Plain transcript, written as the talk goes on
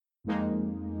Hello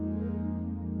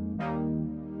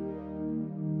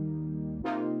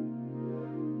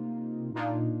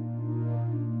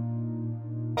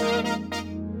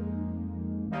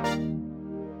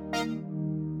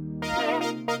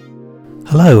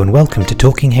and welcome to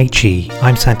Talking HE.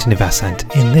 I'm Santini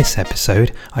Vasant. In this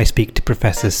episode, I speak to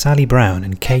Professors Sally Brown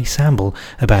and Kay Samble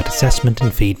about assessment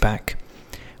and feedback.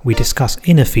 We discuss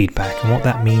inner feedback and what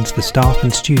that means for staff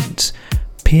and students,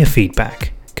 peer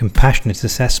feedback, compassionate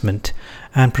assessment,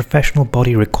 and professional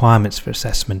body requirements for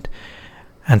assessment,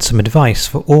 and some advice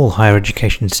for all higher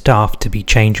education staff to be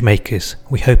change makers.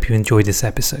 We hope you enjoy this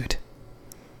episode.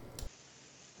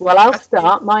 Well, I'll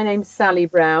start. My name's Sally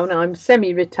Brown. I'm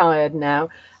semi-retired now,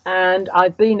 and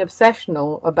I've been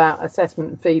obsessional about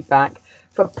assessment and feedback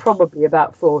for probably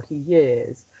about 40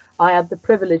 years. I had the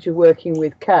privilege of working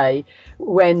with Kay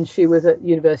when she was at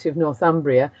University of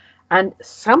Northumbria, and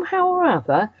somehow or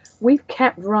other, we've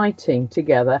kept writing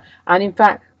together. And in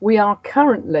fact, we are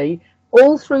currently,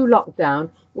 all through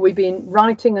lockdown, we've been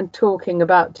writing and talking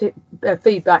about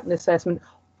feedback and assessment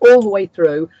all the way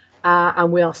through,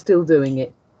 and we are still doing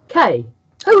it. Kay,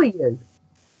 who are you?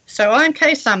 So I'm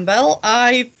Kay Samble.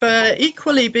 I've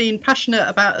equally been passionate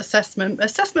about assessment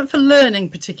for learning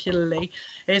particularly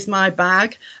is my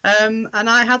bag. And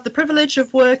I had the privilege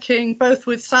of working both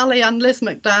with Sally and Liz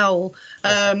McDowell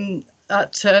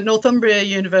at Northumbria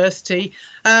University,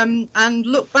 and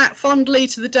look back fondly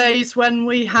to the days when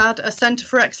we had a Centre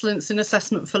for Excellence in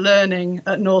Assessment for Learning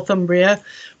at Northumbria,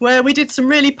 where we did some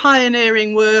really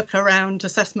pioneering work around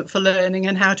assessment for learning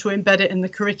and how to embed it in the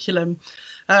curriculum.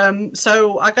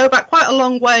 So I go back quite a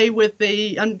long way with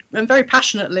and very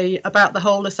passionately about the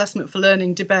whole assessment for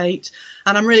learning debate,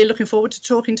 and I'm really looking forward to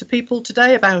talking to people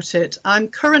today about it. I'm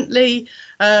currently,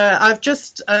 I've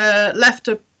just left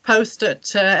a post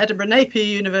at Edinburgh Napier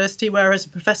University, where as a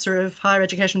professor of higher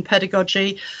education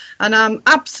pedagogy, and I'm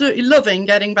absolutely loving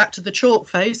getting back to the chalk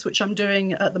face, which I'm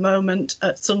doing at the moment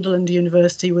at Sunderland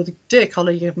University with a dear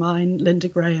colleague of mine, Linda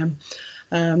Graham,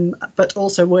 but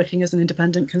also working as an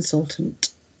independent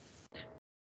consultant.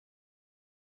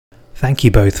 Thank you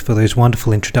both for those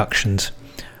wonderful introductions.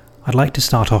 I'd like to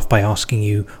start off by asking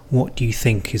you, what do you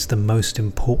think is the most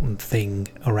important thing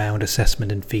around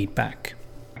assessment and feedback?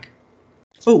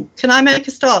 Oh, can I make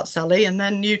a start, Sally, and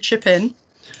then you chip in?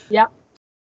 Yeah.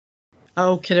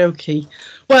 Okie dokie.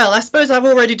 Well, I suppose I've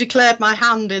already declared my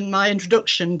hand in my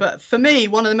introduction, but for me,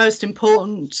 one of the most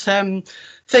important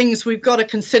things we've got to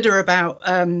consider about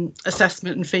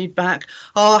assessment and feedback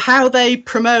are how they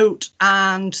promote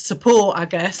and support, I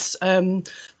guess, the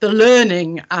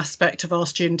learning aspect of our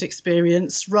student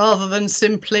experience, rather than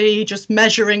simply just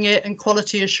measuring it and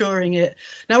quality assuring it.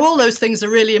 Now, all those things are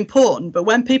really important, but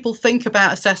when people think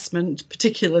about assessment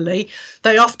particularly,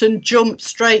 they often jump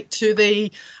straight to the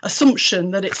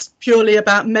assumption that it's purely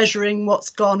about measuring what's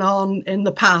gone on in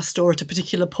the past or at a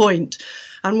particular point.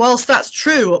 And whilst that's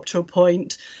true up to a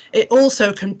point, it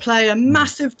also can play a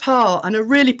massive part, and a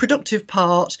really productive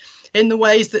part, in the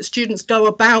ways that students go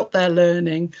about their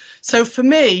learning. So for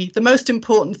me, the most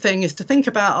important thing is to think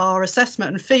about our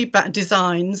assessment and feedback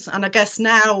designs, and I guess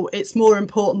now it's more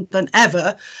important than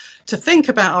ever to think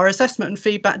about our assessment and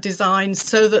feedback designs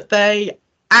so that they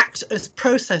act as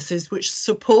processes which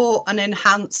support and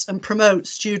enhance and promote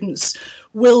students'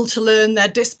 will to learn, their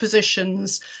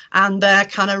dispositions and their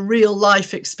kind of real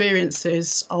life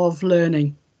experiences of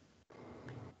learning.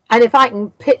 And if I can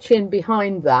pitch in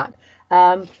behind that,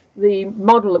 the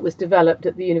model that was developed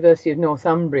at the University of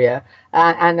Northumbria,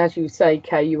 and as you say,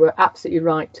 Kay, you were absolutely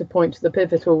right to point to the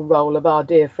pivotal role of our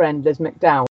dear friend Liz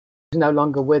McDowell, who's no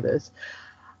longer with us.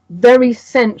 Very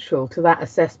central to that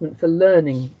assessment for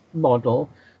learning model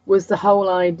was the whole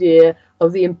idea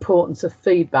of the importance of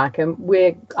feedback, and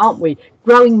aren't we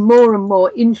growing more and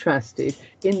more interested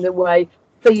in the way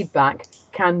feedback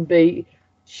can be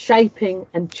shaping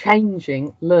and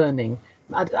changing learning.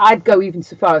 I'd go even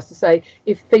so far as to say,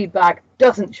 if feedback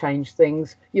doesn't change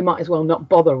things, you might as well not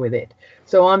bother with it.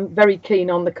 So I'm very keen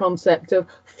on the concept of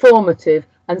formative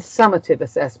and summative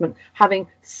assessment having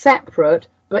separate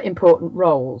but important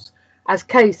roles. As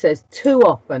Kay says, too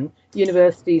often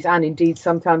universities and indeed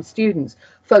sometimes students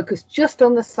focus just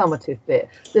on the summative bit.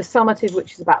 The summative,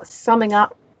 which is about summing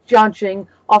up, judging,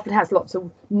 often has lots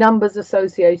of numbers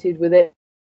associated with it,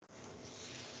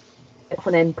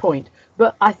 an end point.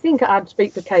 But I think I'd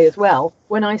speak for Kay as well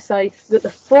when I say that the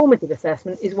formative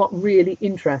assessment is what really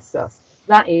interests us.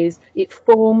 That is, it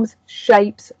forms,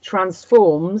 shapes,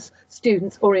 transforms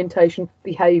students' orientation,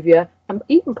 behaviour, and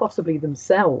even possibly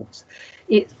themselves.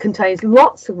 It contains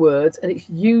lots of words and it's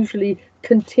usually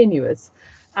continuous.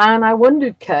 And I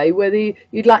wondered, Kay, whether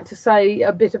you'd like to say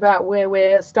a bit about where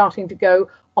we're starting to go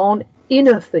on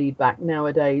inner feedback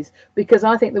nowadays, because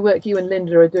I think the work you and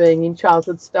Linda are doing in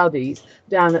childhood studies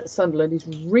down at Sunderland is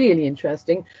really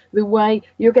interesting. The way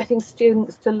you're getting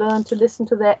students to learn to listen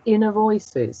to their inner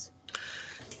voices.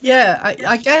 Yeah,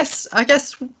 I guess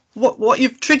what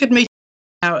you've triggered me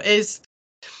now is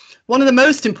one of the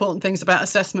most important things about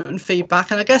assessment and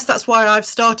feedback, and I guess that's why I've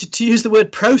started to use the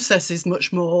word processes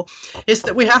much more, is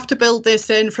that we have to build this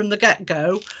in from the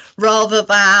get-go rather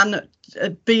than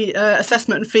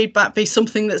assessment and feedback be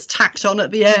something that's tacked on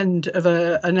at the end of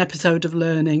an episode of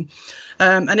learning.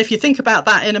 And if you think about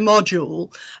that in a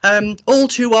module, all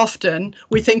too often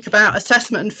we think about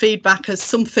assessment and feedback as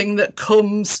something that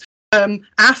comes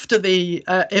after the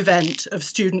event of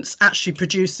students actually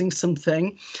producing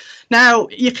something. Now,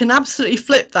 you can absolutely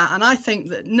flip that, and I think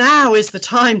that now is the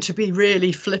time to be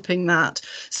really flipping that,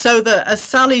 so that, as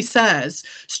Sally says,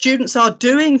 students are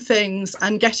doing things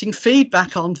and getting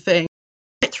feedback on things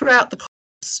throughout the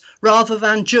course, rather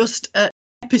than just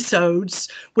episodes,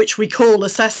 which we call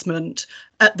assessment,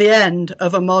 at the end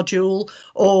of a module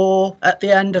or at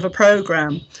the end of a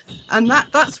programme. And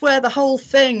that's where the whole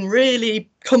thing really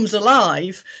comes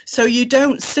alive. So you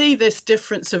don't see this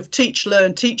difference of teach,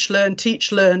 learn, teach, learn,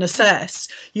 teach, learn, assess.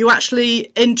 You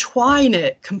actually entwine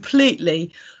it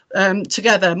completely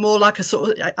together, more like a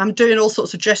sort of, I'm doing all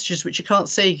sorts of gestures which you can't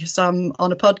see because I'm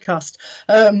on a podcast,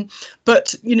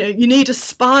 but you know, you need a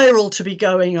spiral to be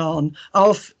going on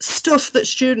of stuff that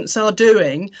students are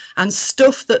doing and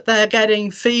stuff that they're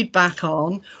getting feedback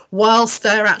on whilst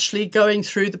they're actually going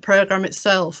through the programme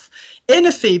itself.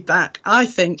 Inner feedback, I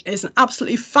think, is an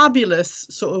absolutely fabulous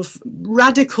sort of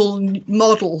radical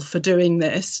model for doing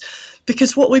this,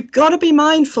 because what we've got to be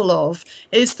mindful of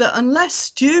is that unless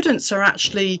students are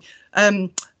actually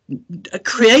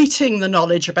creating the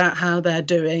knowledge about how they're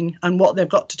doing and what they've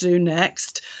got to do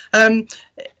next,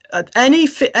 any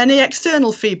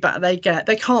external feedback they get,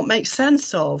 they can't make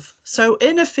sense of. So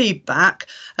inner feedback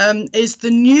is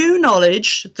the new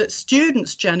knowledge that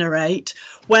students generate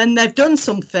when they've done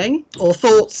something or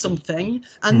thought something,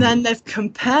 and then they've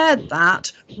compared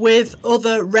that with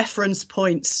other reference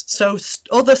points. So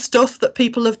other stuff that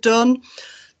people have done,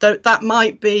 that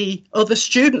might be other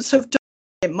students have done.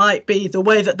 It might be the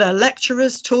way that their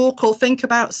lecturers talk or think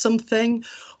about something,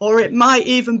 or it might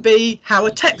even be how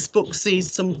a textbook sees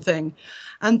something.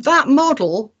 And that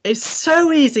model is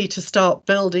so easy to start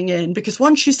building in, because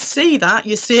once you see that,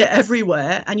 you see it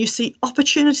everywhere, and you see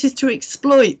opportunities to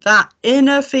exploit that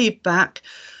inner feedback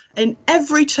in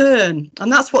every turn.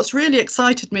 And that's what's really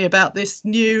excited me about this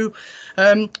new,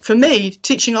 for me,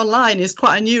 teaching online is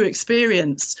quite a new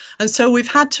experience. And so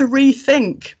we've had to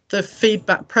rethink the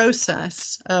feedback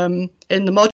process in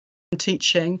the module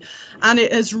teaching, and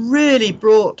it has really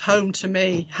brought home to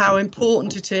me how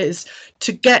important it is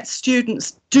to get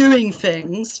students doing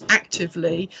things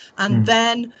actively and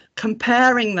then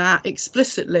comparing that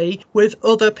explicitly with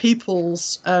other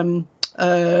people's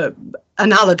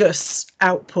analogous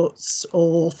outputs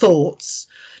or thoughts.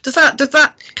 Does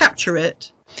that capture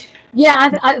it?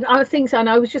 Yeah, I think so. And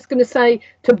I was just going to say,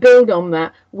 to build on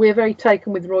that, we're very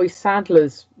taken with Roy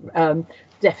Sadler's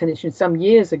definition some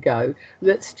years ago,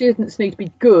 that students need to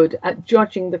be good at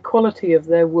judging the quality of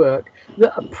their work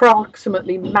that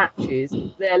approximately matches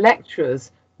their lecturer's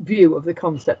view of the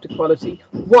concept of quality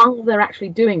while they're actually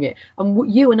doing it.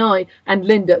 And you and I and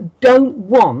Linda don't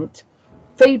want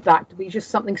feedback to be just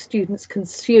something students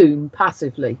consume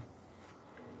passively.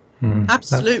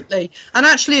 Absolutely. And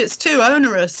actually it's too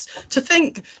onerous to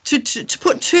think to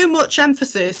put too much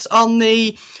emphasis on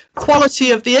the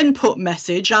quality of the input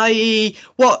message, i.e.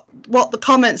 what the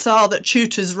comments are that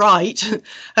tutors write,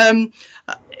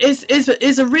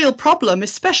 is a real problem,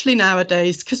 especially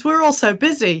nowadays, because we're all so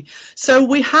busy. So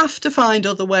we have to find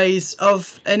other ways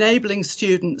of enabling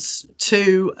students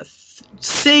to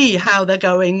see how they're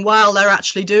going while they're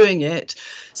actually doing it.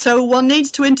 So one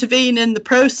needs to intervene in the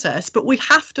process, but we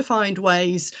have to find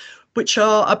ways which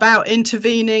are about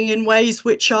intervening in ways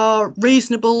which are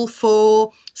reasonable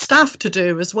for staff to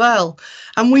do as well.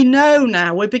 And we know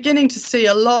now, we're beginning to see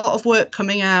a lot of work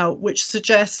coming out which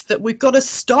suggests that we've got to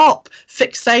stop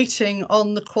fixating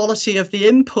on the quality of the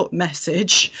input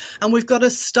message, and we've got to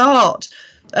start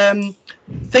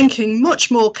thinking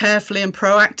much more carefully and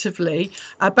proactively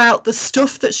about the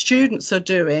stuff that students are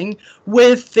doing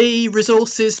with the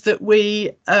resources that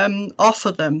we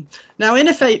offer them. Now,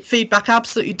 Innovate Feedback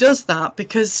absolutely does that,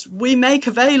 because we make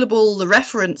available the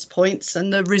reference points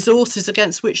and the resources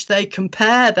against which they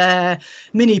compare their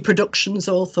mini productions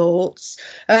or thoughts.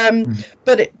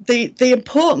 But the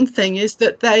important thing is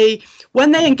that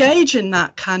when they engage in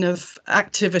that kind of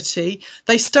activity,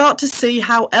 they start to see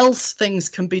how else things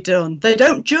can be done. They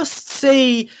don't just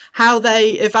see how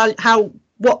they evaluate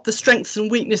what the strengths and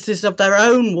weaknesses of their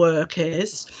own work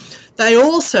is. They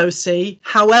also see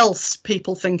how else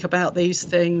people think about these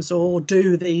things or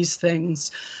do these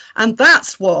things. And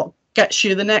that's what gets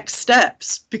you the next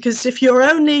steps, because if you're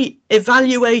only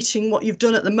evaluating what you've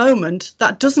done at the moment,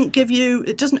 that doesn't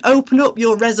open up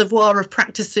your reservoir of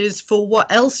practices for what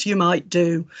else you might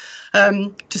do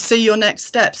to see your next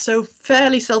steps. So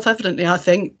fairly self-evidently, I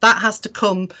think that has to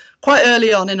come quite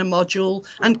early on in a module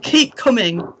and keep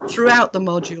coming throughout the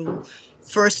module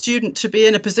for a student to be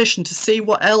in a position to see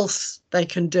what else they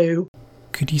can do.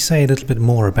 Could you say a little bit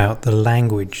more about the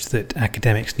language that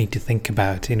academics need to think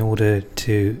about in order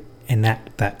to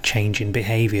enact that change in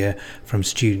behaviour from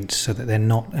students, so that they're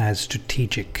not as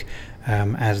strategic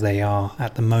as they are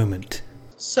at the moment?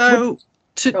 So,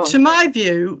 to my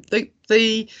view,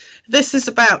 this is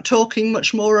about talking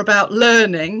much more about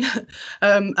learning,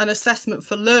 an assessment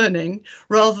for learning,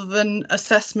 rather than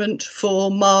assessment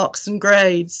for marks and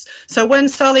grades. So when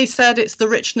Sally said it's the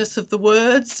richness of the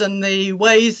words and the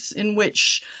ways in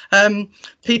which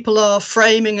people are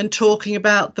framing and talking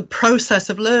about the process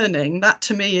of learning, that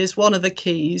to me is one of the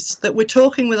keys, that we're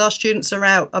talking with our students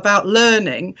about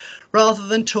learning, rather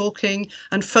than talking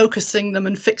and focusing them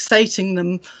and fixating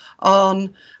them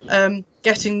on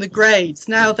getting the grades.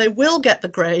 Now, they will get the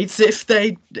grades if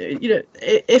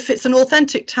if it's an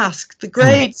authentic task, the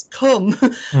grades come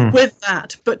with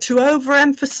that. But to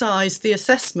overemphasize the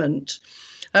assessment,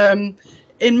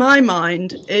 in my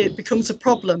mind, it becomes a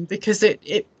problem, because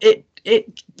it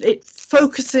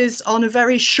focuses on a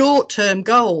very short-term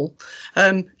goal,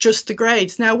 just the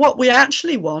grades. Now, what we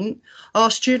actually want are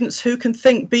students who can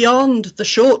think beyond the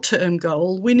short-term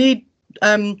goal. We need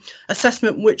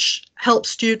assessment which helps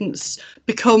students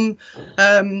become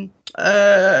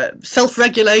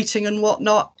self-regulating and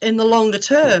whatnot in the longer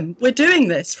term. We're doing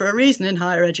this for a reason in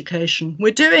higher education.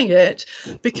 We're doing it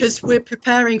because we're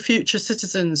preparing future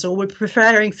citizens, or we're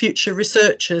preparing future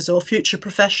researchers or future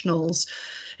professionals.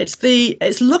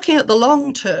 It's looking at the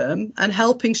long term and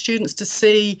helping students to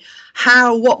see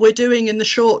how what we're doing in the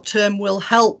short term will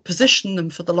help position them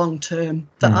for the long term,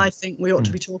 that I think we ought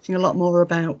to be talking a lot more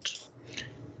about.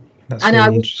 And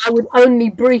I would only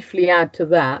briefly add to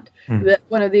that, that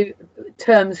one of the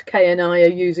terms Kay and I are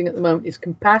using at the moment is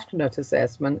compassionate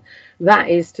assessment. That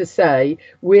is to say,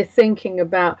 we're thinking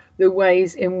about the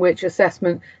ways in which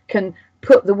assessment can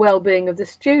put the well-being of the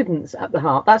students at the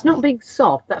heart. That's not being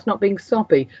soft, that's not being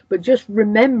soppy, but just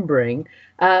remembering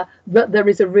that there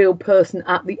is a real person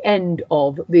at the end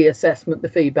of the assessment, the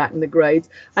feedback and the grades,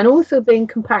 and also being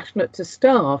compassionate to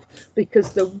staff,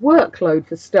 because the workload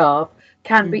for staff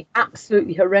can be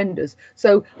absolutely horrendous.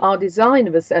 So our design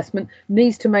of assessment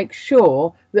needs to make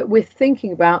sure that we're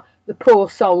thinking about the poor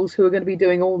souls who are going to be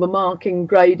doing all the marking,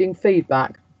 grading,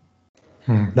 feedback.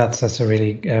 That's a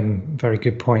really very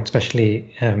good point,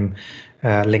 especially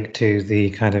linked to the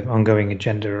kind of ongoing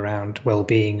agenda around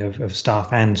well-being of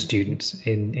staff and students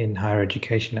in higher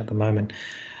education at the moment.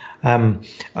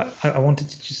 I wanted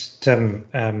to just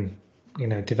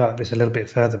develop this a little bit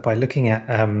further by looking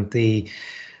at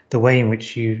the way in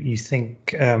which you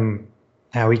think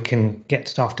how we can get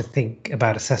staff to think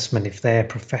about assessment if their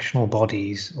professional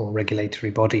bodies or regulatory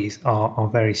bodies are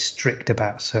very strict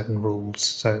about certain rules.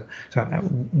 So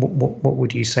what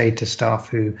would you say to staff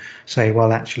who say,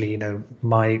 well, actually,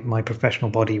 my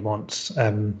professional body wants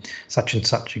such and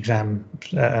such exam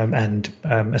and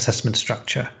assessment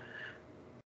structure?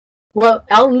 Well,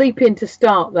 I'll leap in to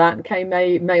start that, and Kay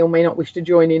may or may not wish to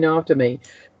join in after me.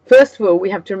 First of all, we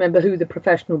have to remember who the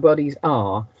professional bodies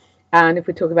are. And if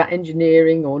we talk about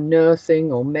engineering or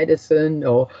nursing or medicine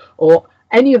or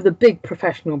any of the big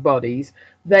professional bodies,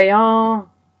 they are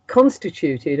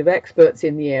constituted of experts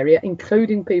in the area,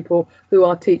 including people who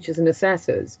are teachers and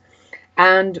assessors.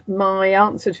 And my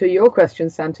answer to your question,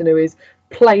 Santanu, is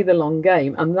play the long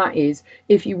game. And that is,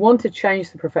 if you want to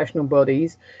change the professional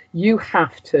bodies, you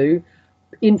have to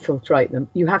infiltrate them.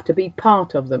 You have to be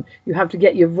part of them. You have to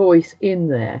get your voice in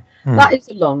there. That is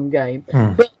a long game.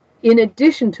 But in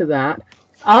addition to that,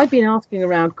 I've been asking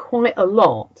around quite a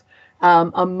lot,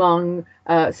 among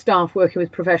staff working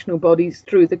with professional bodies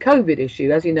through the COVID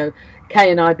issue. As you know,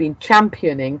 Kay and I have been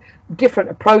championing different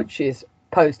approaches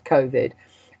post-COVID.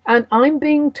 And I'm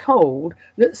being told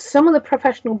that some of the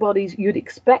professional bodies you'd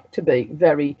expect to be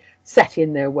very set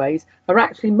in their ways are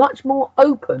actually much more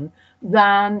open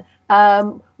than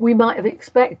we might have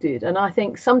expected. And I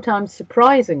think sometimes,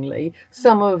 surprisingly,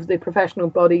 some of the professional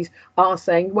bodies are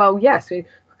saying, well, yes,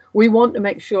 we want to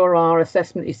make sure our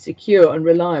assessment is secure and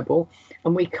reliable,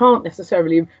 and we can't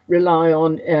necessarily rely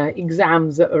on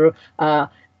exams that are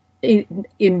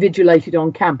invigilated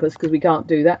on campus, because we can't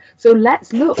do that. So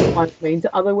let's look, I mean,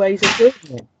 to other ways of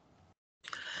doing it.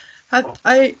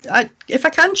 If I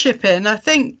can chip in, I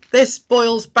think this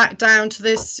boils back down to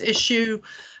this issue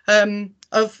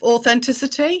of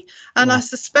authenticity, and I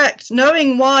suspect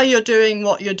knowing why you're doing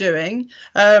what you're doing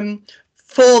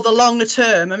for the longer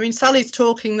term. I mean, Sally's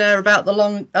talking there about the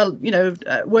long,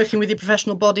 working with your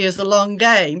professional body as a long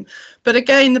game. But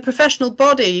again, the professional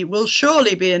body will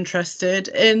surely be interested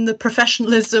in the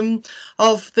professionalism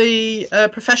of the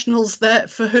professionals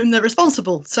for whom they're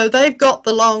responsible. So they've got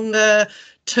the longer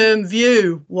term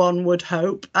view, one would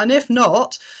hope. And if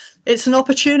not, it's an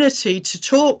opportunity to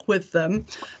talk with them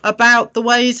about the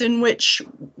ways in which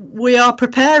we are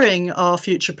preparing our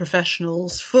future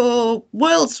professionals for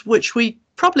worlds which we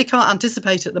probably can't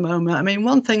anticipate at the moment. I mean,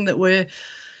 one thing that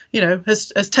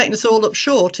has taken us all up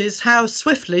short is how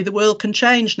swiftly the world can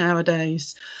change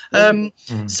nowadays.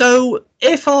 So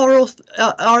if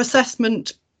our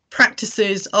assessment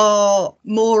practices are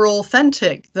more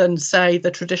authentic than, say,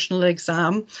 the traditional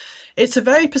exam, it's a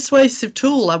very persuasive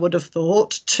tool, I would have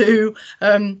thought, to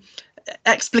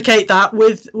explicate that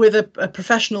with a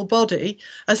professional body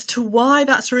as to why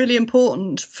that's really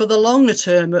important for the longer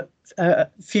term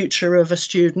future of a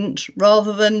student,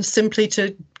 rather than simply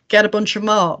to get a bunch of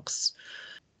marks.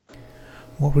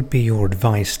 What would be your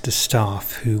advice to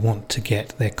staff who want to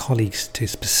get their colleagues to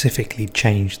specifically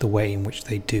change the way in which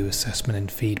they do assessment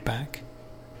and feedback?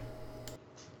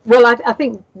 Well, I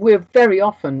think we're very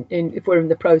often, if we're in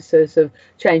the process of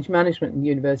change management in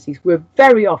universities, we're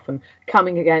very often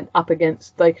coming up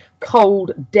against the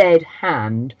cold, dead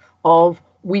hand of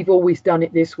we've always done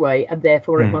it this way and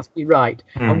therefore it must be right.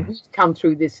 And we've come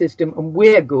through this system and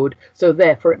we're good, so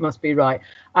therefore it must be right.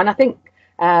 And I think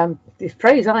the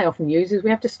phrase I often use is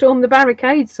we have to storm the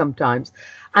barricades sometimes.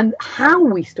 And how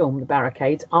we storm the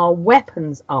barricades, our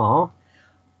weapons are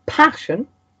passion,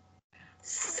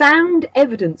 sound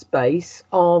evidence base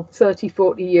of 30,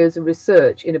 40 years of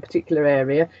research in a particular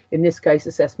area, in this case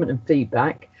assessment and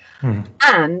feedback,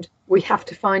 and we have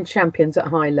to find champions at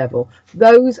high level.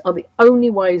 Those are the only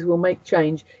ways we'll make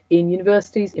change in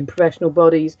universities, in professional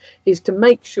bodies, is to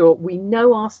make sure we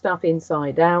know our stuff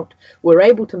inside out, we're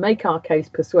able to make our case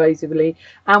persuasively,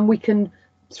 and we can,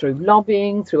 through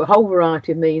lobbying, through a whole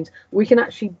variety of means, we can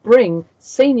actually bring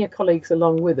senior colleagues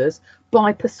along with us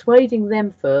by persuading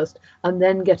them first and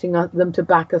then getting them to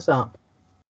back us up.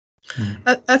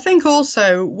 I think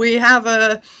also we have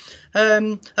a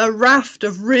raft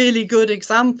of really good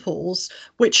examples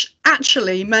which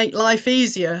actually make life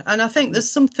easier, and I think there's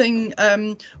something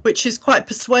which is quite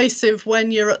persuasive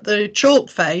when you're at the chalk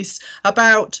face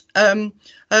about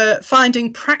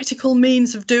finding practical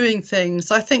means of doing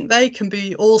things. I think they can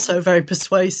be also very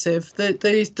persuasive.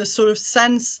 The sort of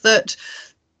sense that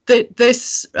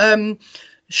this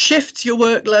shifts your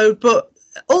workload but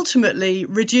ultimately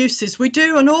reduces. We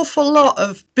do an awful lot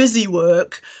of busy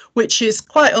work which is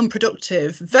quite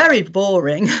unproductive, very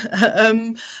boring,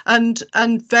 and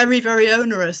very, very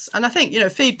onerous. And I think,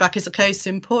 feedback is a case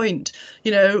in point.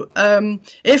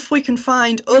 If we can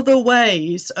find other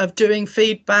ways of doing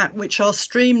feedback which are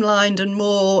streamlined and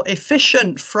more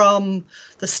efficient from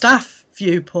the staff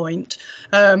viewpoint,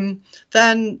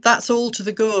 then that's all to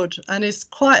the good and is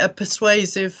quite a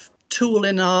persuasive tool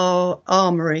in our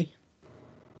armoury.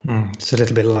 It's a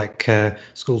little bit like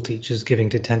school teachers giving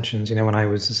detentions. When I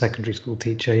was a secondary school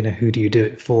teacher, who do you do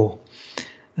it for?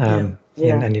 And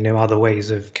other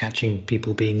ways of catching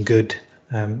people being good,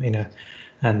 and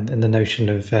the notion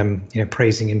of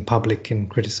praising in public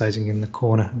and criticizing in the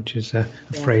corner, which is a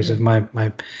phrase of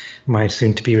my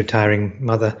soon to be retiring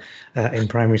mother in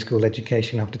primary school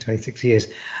education after 26 years.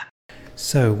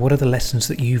 So what are the lessons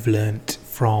that you've learnt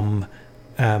from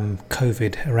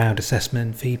COVID around assessment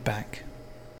and feedback?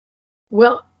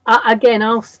 Well, again,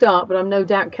 I'll start, but I'm no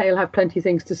doubt Kay will have plenty of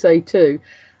things to say too.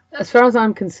 As far as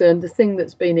I'm concerned, the thing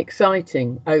that's been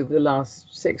exciting over the last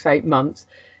 6-8 months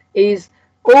is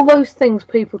all those things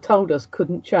people told us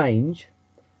couldn't change,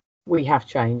 we have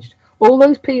changed. All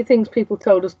those things people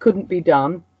told us couldn't be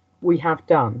done, we have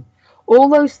done. All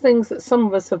those things that some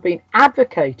of us have been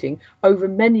advocating over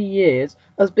many years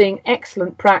as being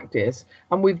excellent practice,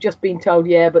 and we've just been told,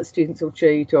 yeah, but students will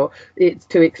cheat, or it's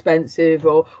too expensive,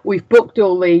 or we've booked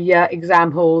all the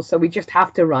exam halls, so we just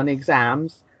have to run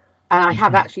exams. And I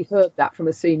have actually heard that from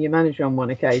a senior manager on one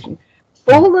occasion.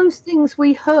 All those things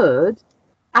we heard,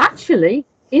 actually,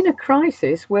 in a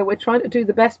crisis where we're trying to do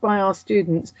the best by our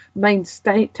students,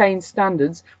 maintain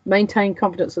standards, maintain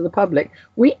confidence of the public,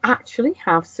 we actually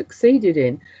have succeeded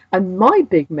in. And my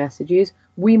big message is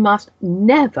we must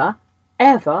never,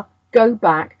 ever go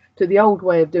back to the old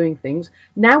way of doing things.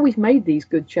 Now we've made these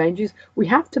good changes, we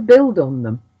have to build on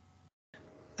them.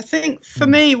 I think for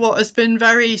me, what has been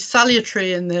very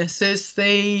salutary in this is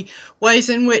the ways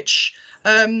in which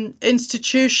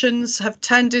institutions have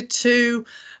tended to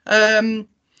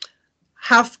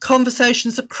have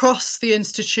conversations across the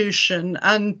institution,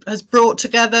 and has brought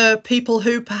together people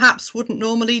who perhaps wouldn't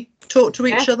normally talk to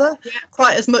each other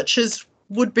quite as much as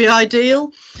would be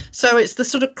ideal. So it's the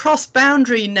sort of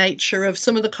cross-boundary nature of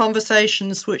some of the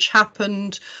conversations which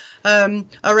happened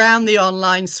around the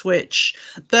online switch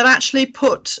that actually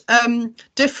put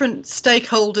different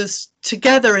stakeholders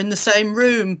together in the same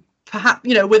room, perhaps,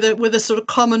 you know, with a sort of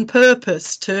common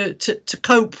purpose to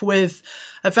cope with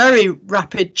a very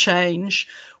rapid change,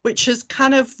 which has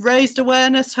kind of raised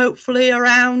awareness, hopefully,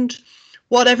 around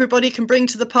what everybody can bring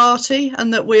to the party,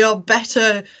 and that we are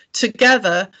better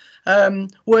together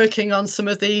working on some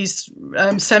of these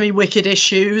semi-wicked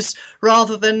issues,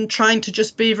 rather than trying to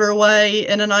just beaver away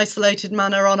in an isolated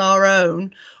manner on our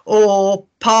own, or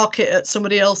park it at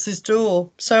somebody else's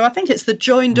door. So I think it's the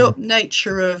joined up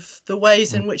nature of the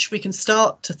ways in which we can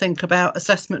start to think about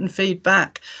assessment and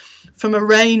feedback from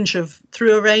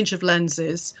through a range of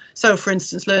lenses. So, for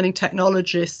instance, learning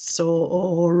technologists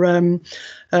or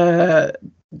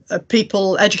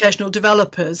educational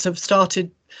developers have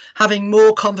started having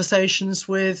more conversations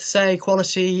with, say,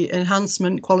 quality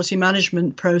enhancement, quality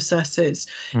management processes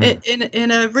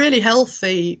in a really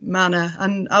healthy manner.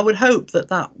 And I would hope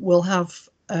that will have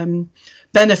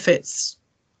benefits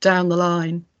down the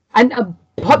line. And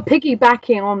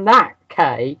piggybacking on that,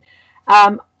 Kay,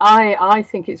 I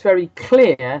think it's very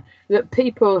clear that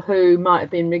people who might have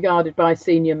been regarded by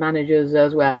senior managers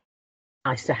as well,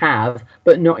 nice to have,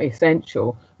 but not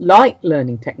essential, like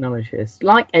learning technologists,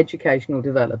 like educational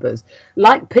developers,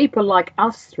 like people like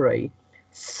us three,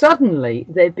 suddenly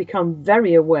they've become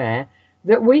very aware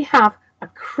that we have a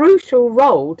crucial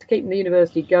role to keep the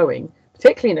university going,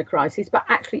 particularly in a crisis, but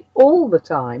actually all the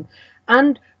time.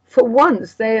 And for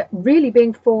once, they're really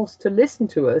being forced to listen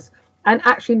to us and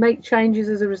actually make changes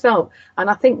as a result. And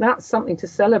I think that's something to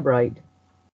celebrate.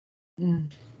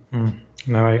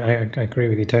 No, I agree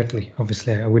with you totally.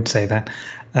 Obviously, I would say that,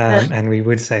 and we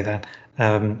would say that.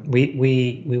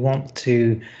 We want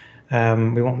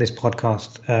this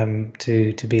podcast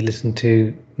to be listened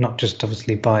to, not just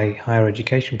obviously by higher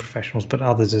education professionals, but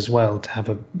others as well, to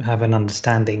have an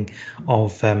understanding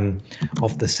of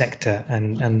the sector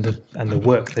and the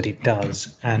work that it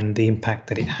does and the impact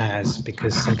that it has.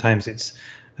 Because sometimes it's,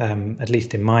 at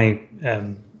least in my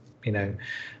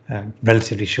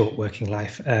relatively short working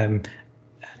life,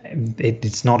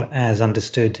 it's not as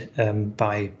understood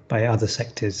by other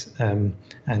sectors, and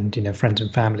friends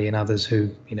and family and others who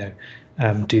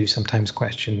do sometimes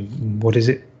question, what is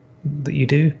it that you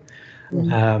do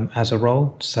as a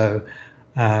role. So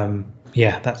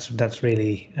that's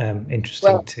really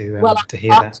interesting to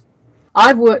hear that.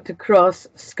 I've worked across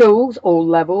schools, all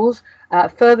levels,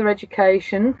 further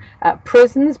education,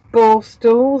 prisons,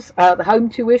 borstalls, the home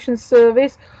tuition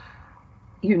service,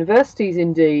 universities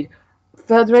indeed,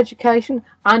 further education.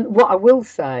 And what I will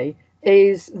say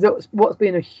is that what's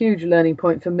been a huge learning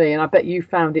point for me, and I bet you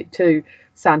found it too,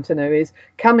 Santanu, is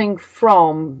coming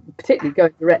from, particularly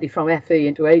going directly from FE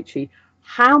into HE,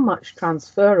 how much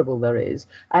transferable there is,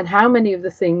 and how many of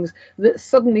the things that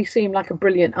suddenly seem like a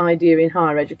brilliant idea in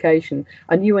higher education,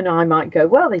 and you and I might go,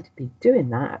 well, they've been doing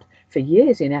that for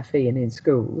years in FE and in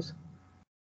schools.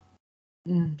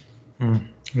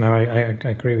 No, I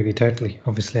agree with you totally.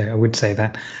 Obviously, I would say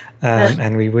that,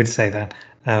 and we would say that.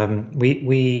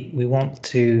 We want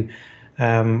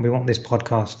this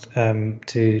podcast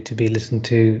to be listened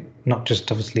to, not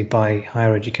just obviously by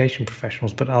higher education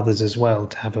professionals, but others as well,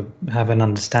 to have an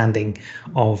understanding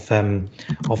of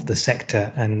the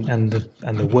sector and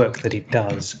the work that it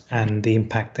does and the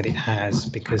impact that it has.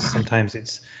 Because sometimes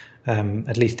it's,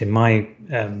 at least in my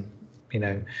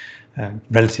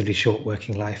relatively short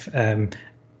working life,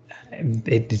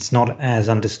 it's not as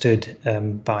understood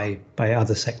by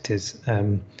other sectors,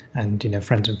 and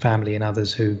friends and family and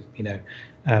others who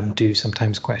do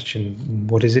sometimes question,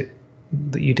 what is it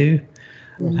that you do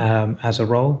as a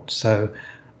role. So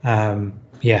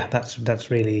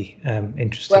that's really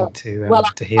interesting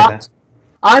to hear that.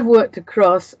 I've worked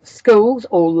across schools,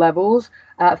 all levels,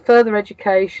 further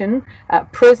education,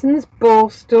 prisons,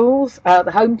 borstalls,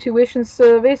 the home tuition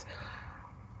service,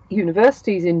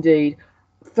 universities indeed,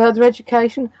 further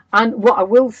education. And what I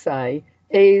will say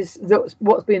is that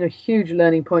what's been a huge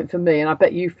learning point for me, and I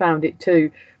bet you found it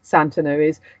too, Santanu,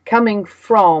 is coming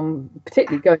from,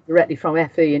 particularly going directly from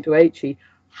FE into HE,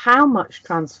 how much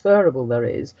transferable there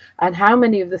is, and how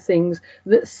many of the things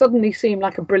that suddenly seem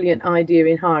like a brilliant idea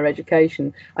in higher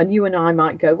education, and you and I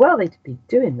might go, well, they'd be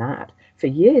doing that for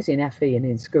years in FE and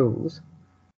in schools.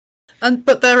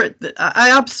 But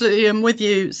I absolutely am with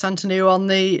you, Santanu, on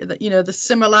the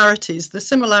similarities. The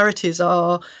similarities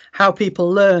are how people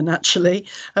learn, actually.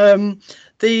 One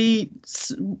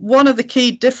of the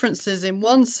key differences in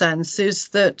one sense is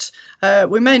that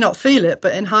we may not feel it,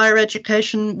 but in higher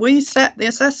education we set the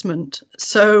assessment.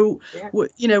 So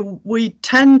we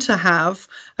tend to have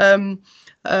the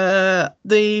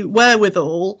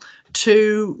wherewithal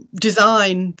to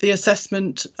design the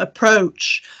assessment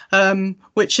approach,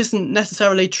 which isn't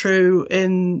necessarily true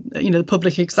in the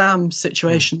public exam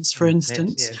situations, for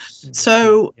instance.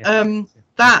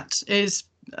 That is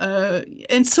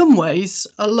in some ways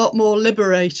a lot more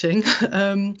liberating,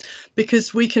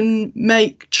 because we can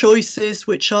make choices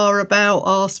which are about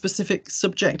our specific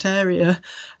subject area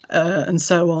and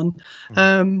so on.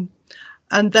 And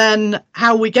then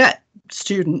how we get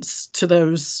students to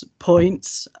those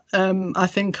points, I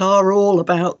think, are all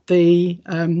about the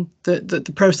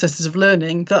processes of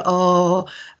learning that are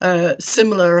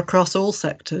similar across all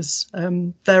sectors.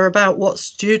 They're about what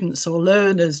students or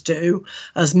learners do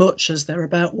as much as they're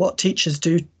about what teachers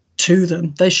do to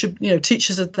them. They should,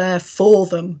 teachers are there for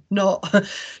them, not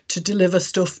to deliver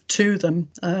stuff to them.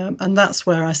 And that's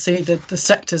where I see that the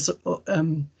sectors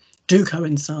do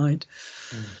coincide.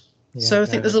 So I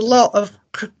think there's a lot of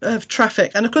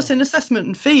traffic, and of course in assessment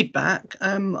and feedback,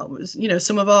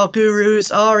 some of our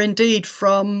gurus are indeed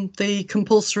from the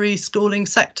compulsory schooling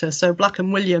sector. So Black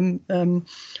and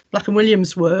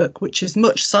Williams' work, which is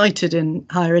much cited in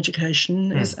higher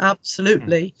education, is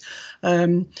absolutely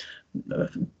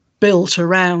built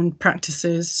around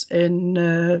practices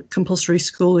in compulsory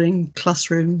schooling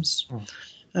classrooms.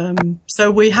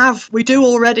 So we do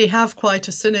already have quite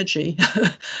a synergy.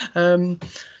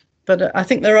 But I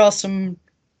think there are some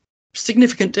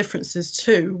significant differences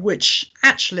too, which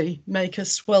actually make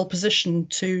us well positioned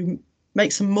to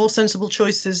make some more sensible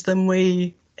choices than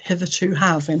we hitherto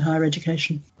have in higher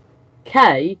education.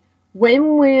 Kay,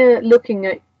 when we're looking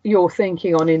at your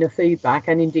thinking on inner feedback,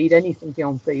 and indeed any thinking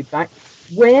on feedback,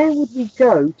 where would we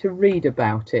go to read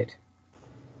about it?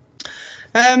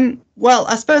 Well,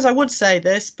 I suppose I would say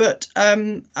this, but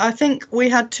I think we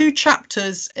had 2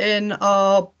 chapters in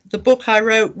the book I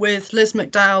wrote with Liz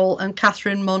McDowell and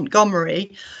Catherine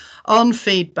Montgomery on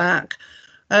feedback,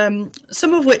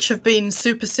 some of which have been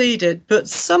superseded, but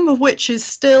some of which is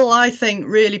still, I think,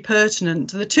 really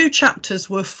pertinent. The 2 chapters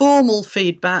were formal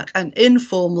feedback and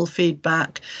informal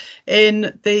feedback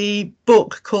in the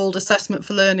book called Assessment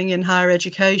for Learning in Higher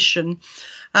Education.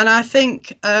 And I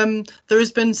think there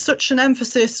has been such an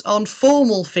emphasis on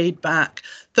formal feedback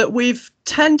that we've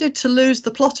tended to lose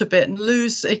the plot a bit and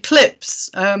eclipse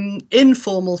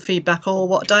informal feedback, or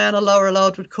what Diana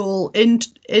Laurillard would call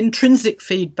intrinsic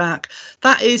feedback.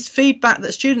 That is feedback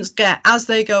that students get as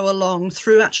they go along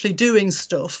through actually doing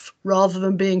stuff rather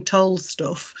than being told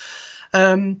stuff.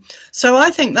 So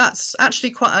I think that's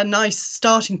actually quite a nice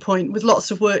starting point with lots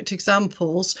of worked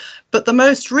examples. But the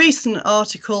most recent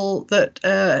article that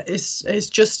is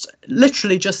just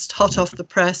literally just hot off the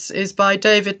press is by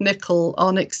David Nichol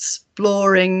on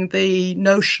exploring the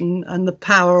notion and the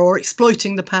power, or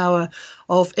exploiting the power,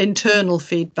 of internal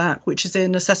feedback, which is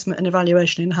in assessment and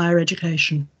evaluation in higher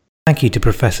education. Thank you to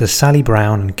Professors Sally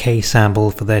Brown and Kay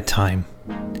Samble for their time.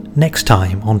 Next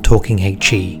time on Talking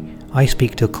HE, I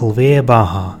speak to Kulveer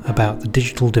Baha about the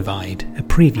digital divide, a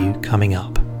preview coming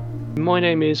up. My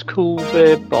name is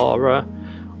Kulveer Baha.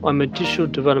 I'm a digital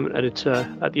development editor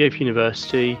at the Open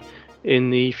University in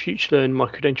the Future Learn My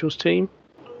Credentials team.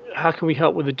 How can we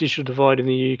help with the digital divide in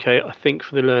the UK? I think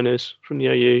for the learners from the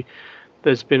OU,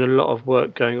 there's been a lot of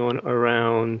work going on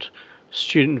around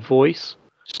student voice.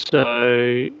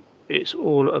 So it's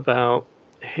all about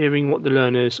hearing what the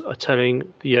learners are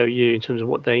telling the OU in terms of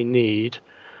what they need,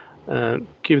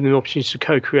 giving them the opportunity to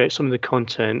co-create some of the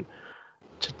content,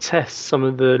 to test some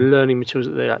of the learning materials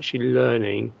that they're actually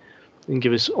learning, and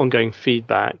give us ongoing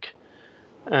feedback.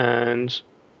 And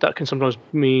that can sometimes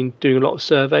mean doing a lot of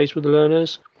surveys with the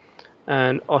learners.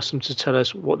 and ask them to tell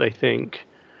us what they think.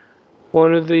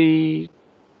 One of the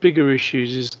bigger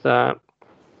issues is that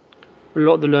a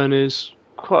lot of the learners,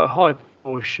 quite a high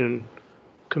proportion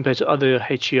compared to other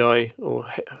HEI or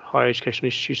higher educational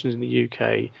institutions in the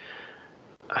UK,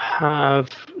 have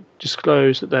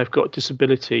disclosed that they've got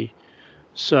disability.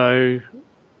 So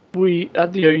we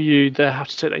at the OU, they have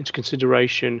to take that into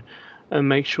consideration and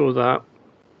make sure that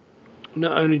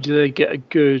not only do they get a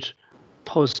good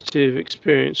positive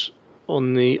experience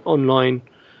on the online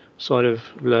side of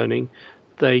learning,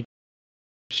 they get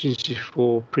opportunity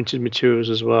for printed materials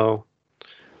as well.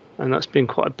 And that's been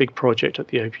quite a big project at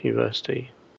the Open University.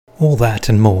 All that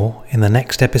and more in the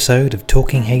next episode of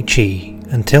Talking HE.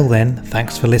 Until then,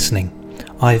 thanks for listening.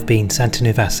 I've been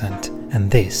Santanu Vasant, and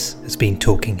this has been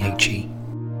Talking HE.